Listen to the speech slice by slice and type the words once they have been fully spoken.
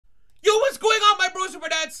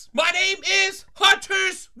Burnetts. My name is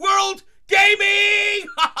Hunter's World Gaming.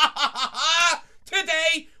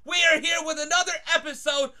 Today, we are here with another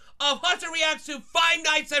episode of Hunter Reacts to Five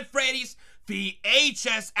Nights at Freddy's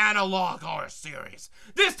VHS analog horror series.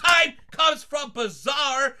 This time comes from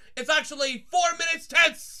Bizarre. It's actually 4 minutes,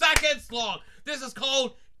 10 seconds long. This is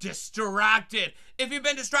called Distracted. If you've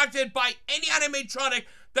been distracted by any animatronic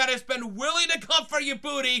that has been willing to come for your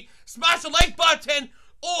booty, smash the like button.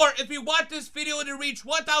 Or if you want this video to reach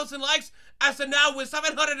 1,000 likes, as of now with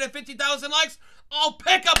 750,000 likes, I'll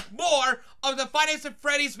pick up more of the Five Nights at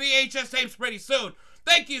Freddy's VHS tapes pretty soon.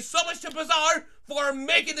 Thank you so much to Bizarre for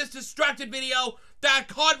making this distracted video that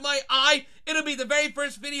caught my eye. It'll be the very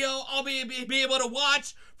first video I'll be able to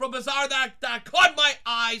watch from Bizarre that caught my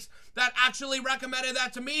eyes, that actually recommended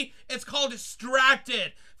that to me. It's called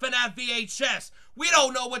Distracted FNAF VHS. We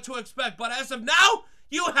don't know what to expect, but as of now,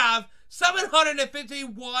 you have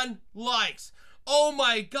 751 likes. Oh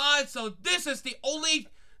my god, so this is the only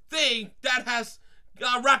thing that has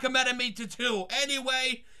recommended me to do.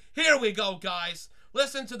 Anyway, here we go, guys.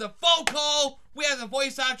 Listen to the phone call. We have the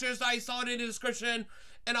voice actors. I saw it in the description.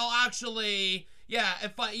 And I'll actually, here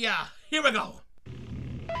we go.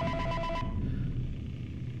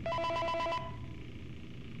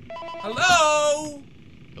 Hello?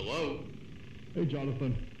 Hello? Hey,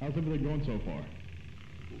 Jonathan. How's everything going so far?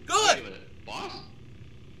 Good. Wait a minute, boss?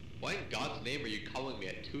 Why in God's name are you calling me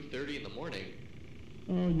at 2:30 in the morning?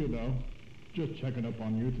 Oh, you know, just checking up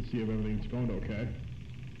on you to see if everything's going okay.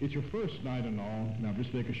 It's your first night and all, and I'm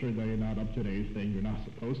just making sure that you're not up to anything you're not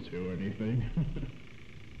supposed to or anything.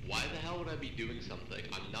 Why the hell would I be doing something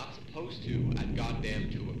I'm not supposed to at goddamn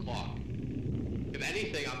 2 o'clock? If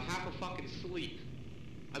anything, I'm half a fucking sleep.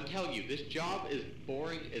 I'm telling you, this job is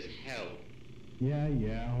boring as hell. Yeah,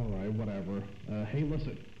 alright, whatever. Hey,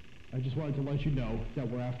 listen. I just wanted to let you know that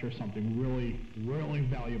we're after something really, really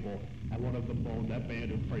valuable at one of the old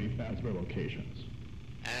abandoned Freddy Fazbear locations.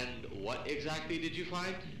 And what exactly did you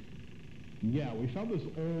find? Yeah, we found this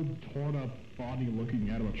old, torn-up, body-looking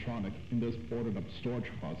animatronic in this boarded-up storage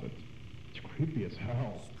closet. It's creepy as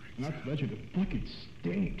hell. And not to mention, it fucking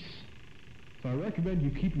stinks. So I recommend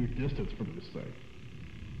you keep your distance from this thing.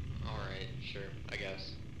 Alright, sure, I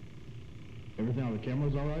guess. Everything on the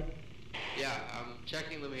camera's alright? Yeah, I'm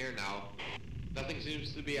checking them here now. Nothing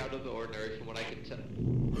seems to be out of the ordinary from what I can tell.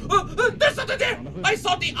 There's something there! I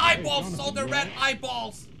saw the eyeballs, saw the red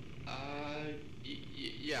eyeballs!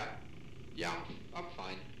 Yeah, I'm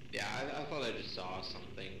fine. Yeah, I thought I just saw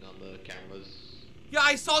something on the cameras. Yeah,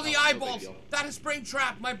 I saw the eyeballs! No That is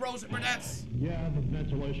Springtrap, my bros and Burnetts. Yeah, the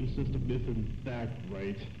ventilation system isn't that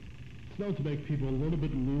great. It's known to make people a little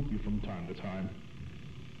bit loopy from time to time.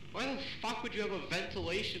 Why the fuck would you have a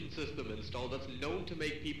ventilation system installed that's known to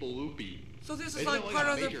make people loopy? So this is like part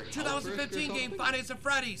of the 2015 game Five Nights at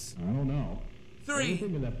Freddy's. I don't know. 3.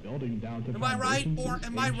 Everything in that building down to Am I right foundations or is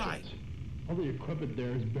am I ancient. right? All the equipment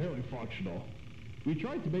there is barely functional. We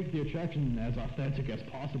tried to make the attraction as authentic as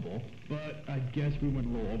possible, but I guess we went a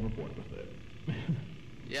little overboard with it.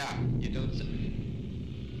 Yeah, you don't say.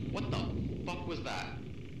 What the fuck was that?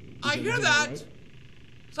 I hear everything that! alright?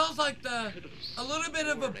 Sounds like a little bit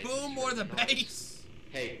of a boom or the bass.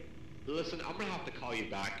 Hey, listen, I'm gonna have to call you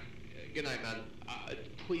back. Good night, man.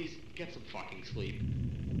 Please get some fucking sleep.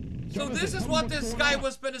 So this is what this guy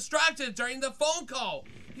was been distracted during the phone call.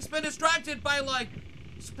 He's been distracted by like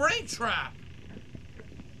Springtrap.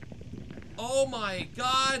 Oh my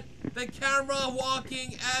god, the camera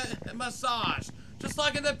walking and massage. Just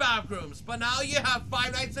like in the back rooms, but now you have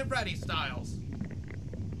Five Nights at Freddy's styles.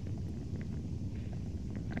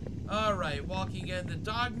 Alright, walking in the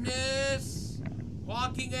darkness.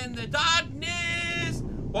 Walking in the darkness.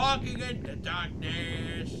 Walking in the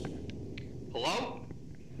darkness. Hello?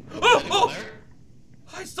 Oh! There?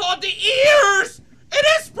 I saw the ears! It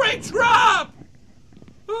is Springtrap!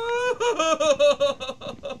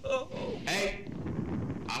 Hey,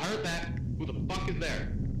 I heard that. Who the fuck is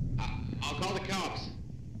there? I'll call the cops.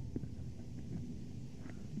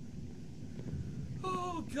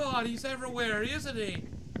 Oh god, he's everywhere, isn't he?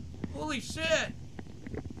 Holy shit!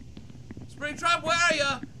 Springtrap, where are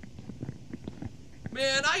ya?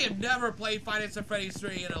 Man, I have never played Five Nights at Freddy's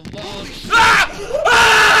 3 in a long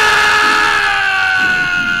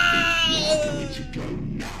Need to go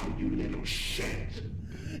now, you little shit.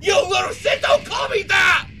 You little shit, don't call me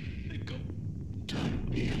that! Don't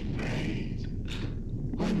be afraid.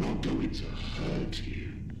 I'm not going to hurt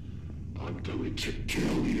you. I'm going to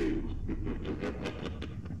kill you.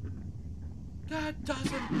 That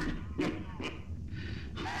doesn't...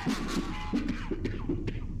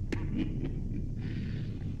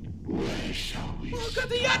 Where shall we Look at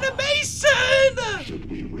the animation! Should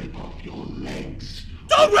me rip off your legs.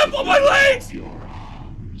 Don't rip off my legs! Your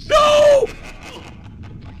arms. No!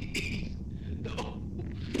 Please. No.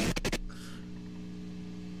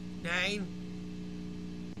 Dane.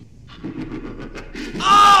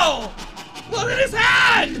 Oh! Look at his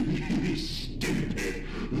hand! You stupid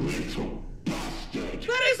little bastard.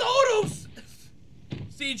 That is Oto's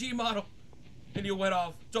CG model. And you went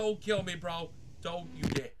off. Don't kill me, bro. Don't you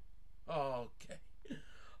dare. Okay.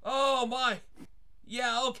 Oh my.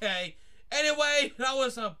 Yeah, okay. Anyway, that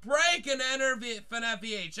was a break and enter FNAF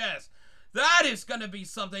VHS. That is gonna be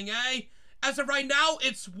something, eh? As of right now,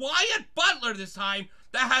 it's Wyatt Butler this time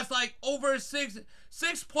that has like over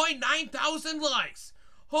 6.9 thousand likes.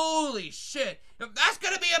 Holy shit. That's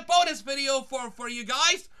gonna be a bonus video for you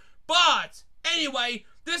guys. But anyway,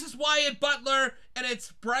 this is Wyatt Butler and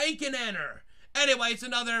it's break and enter. Anyway, it's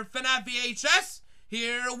another FNAF VHS.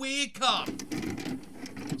 Here we come.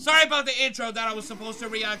 Sorry about the intro that I was supposed to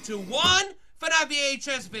react to one FNAF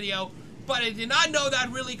VHS video, but I did not know that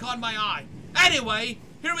really caught my eye. Anyway,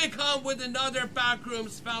 here we come with another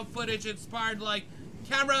Backrooms found footage inspired like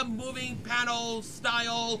camera moving panel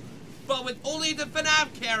style, but with only the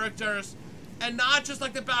FNAF characters and not just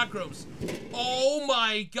like the Backrooms. Oh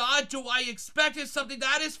my god, do I expected something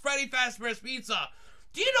that is Freddy Fazbear'S Pizza.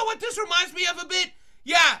 Do you know what this reminds me of a bit?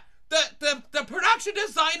 Yeah, the production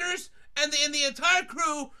designers and the entire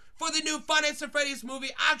crew for the new Five Nights at Freddy's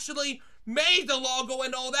movie actually made the logo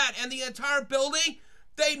and all that, and the entire building,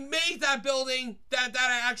 they made that building that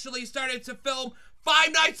I actually started to film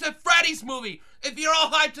Five Nights at Freddy's movie. If you're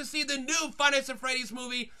all hyped to see the new Five Nights at Freddy's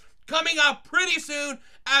movie coming out pretty soon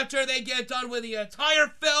after they get done with the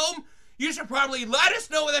entire film, you should probably let us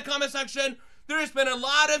know in the comment section. There's been a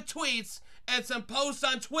lot of tweets and some posts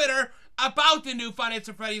on Twitter about the new Five Nights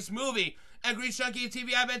at Freddy's movie. And Green Chunky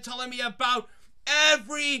TV have been telling me about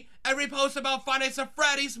every post about Five Nights at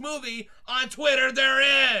Freddy's movie on Twitter there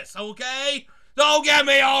is, okay? Don't get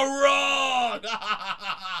me all wrong!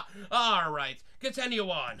 Alright, continue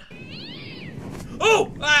on.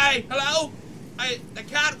 Oh, hey, hello? The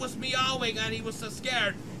cat was meowing and he was so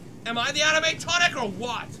scared. Am I the animatronic or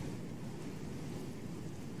what?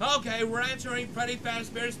 Okay, we're entering Freddy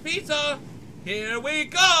Fazbear'S Pizza. Here we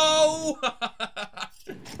go!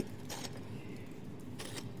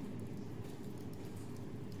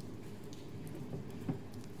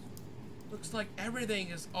 Looks like everything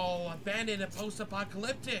is all abandoned and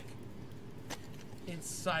post-apocalyptic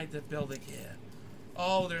inside the building here.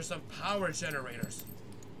 Oh, there's some power generators.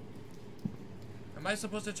 Am I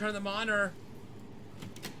supposed to turn them on or?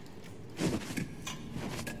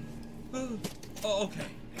 Oh, okay.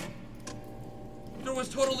 There was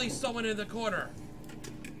totally someone in the corner.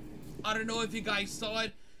 I don't know if you guys saw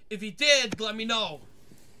it. If you did, let me know.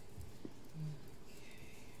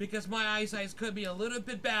 Because my eyesight could be a little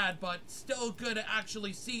bit bad, but still good to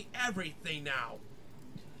actually see everything now.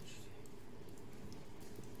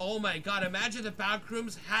 Oh my god, imagine the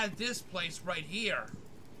Backrooms had this place right here.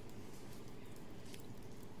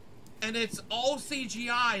 And it's all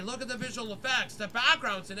CGI. Look at the visual effects, the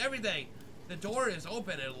backgrounds and everything. The door is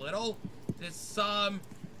open a little. Did some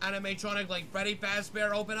animatronic like Freddy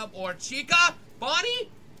Fazbear open up? Or Chica? Bonnie?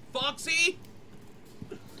 Foxy?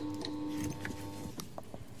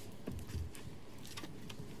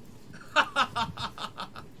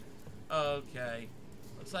 Okay.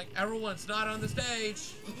 Looks like everyone's not on the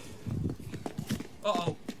stage.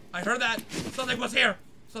 Uh-oh. I heard that. Something was here.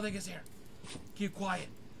 Something is here. Keep quiet.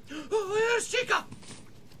 Oh, there's Chica!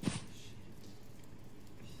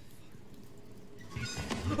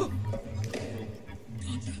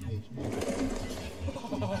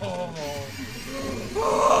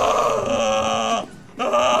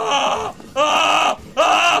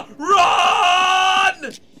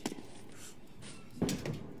 Run!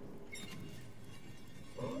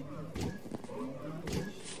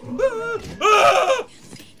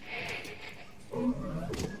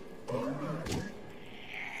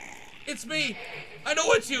 It's me. I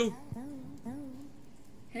know it's you.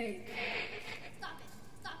 Hey. Stop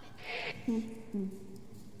it.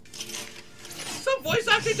 Some voice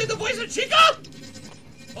actor did the voice of Chica?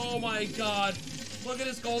 Oh my god. Look at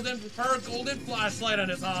his golden flashlight on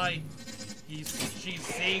his eye. She's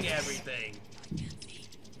seeing everything.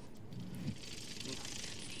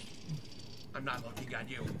 I'm not looking at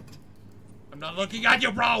you. I'm not looking at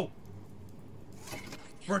you, bro!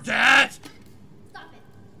 Brodette! Stop it.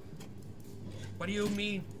 What do you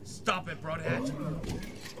mean, stop it, Brodette?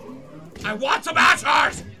 I want some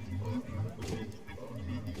answers!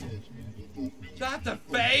 Is that the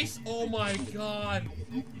face? Oh my god.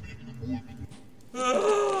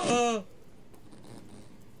 Hello?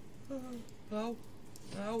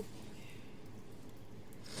 No.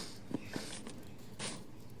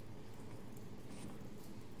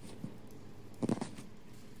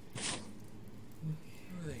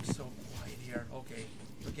 Everything's so quiet here. Okay,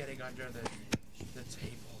 we're getting under the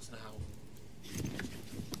tables now.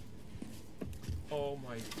 Oh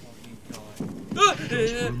my fucking god.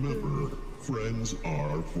 Just remember, friends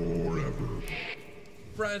are forever.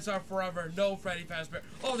 Friends are forever. No Freddy Fazbear.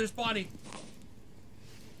 Oh, there's Bonnie.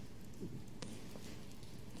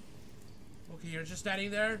 Okay, you're just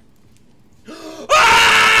standing there.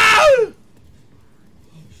 Ah!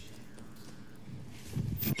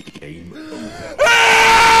 Game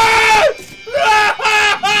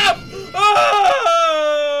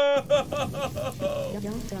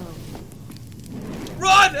Don't go.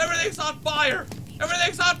 Run! Everything's on fire!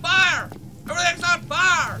 Everything's on fire! Everything's on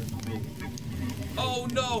fire! Oh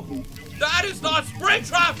no! That is not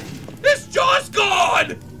Springtrap! It's just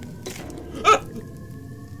gone!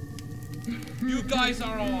 You guys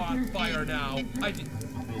are all on fire now. I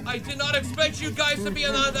did not expect you guys to be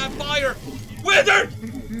on that fire! Withered!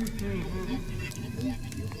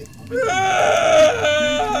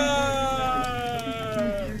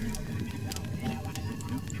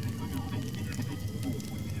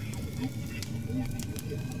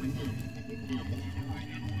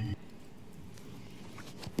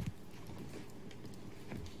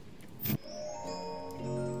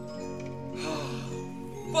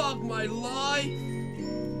 Fuck my life!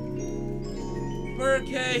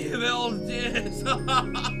 Burkeville this!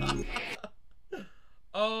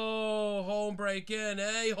 Oh, home break-in,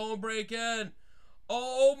 eh? Home break-in.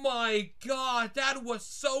 Oh my god, that was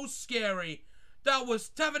so scary. That was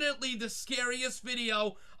definitely the scariest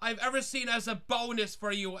video I've ever seen as a bonus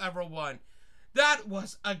for you, everyone. That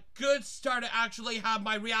was a good start to actually have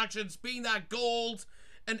my reactions being that gold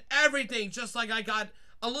and everything, just like I got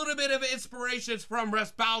a little bit of inspirations from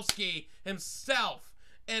Respowski himself.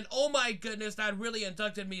 And oh my goodness, that really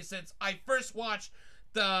inducted me since I first watched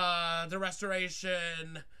the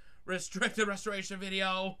restricted restoration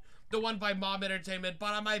video, the one by Mom Entertainment,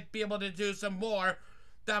 but I might be able to do some more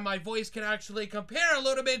that my voice can actually compare a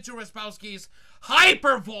little bit to Respowski's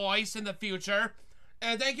hyper voice in the future.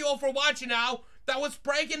 And thank you all for watching now. That was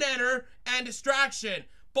Break and Enter and Distraction,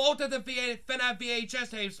 both of the FNAF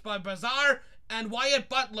VHS tapes by Bazaar and Wyatt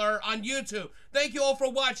Butler on YouTube. Thank you all for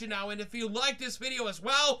watching now, and if you like this video as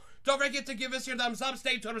well, don't forget to give us your thumbs up,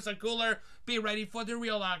 stay tuned and cooler, be ready for the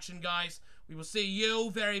real action, guys. We will see you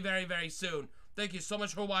very, very, very soon. Thank you so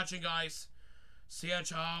much for watching, guys. See ya,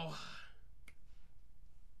 ciao.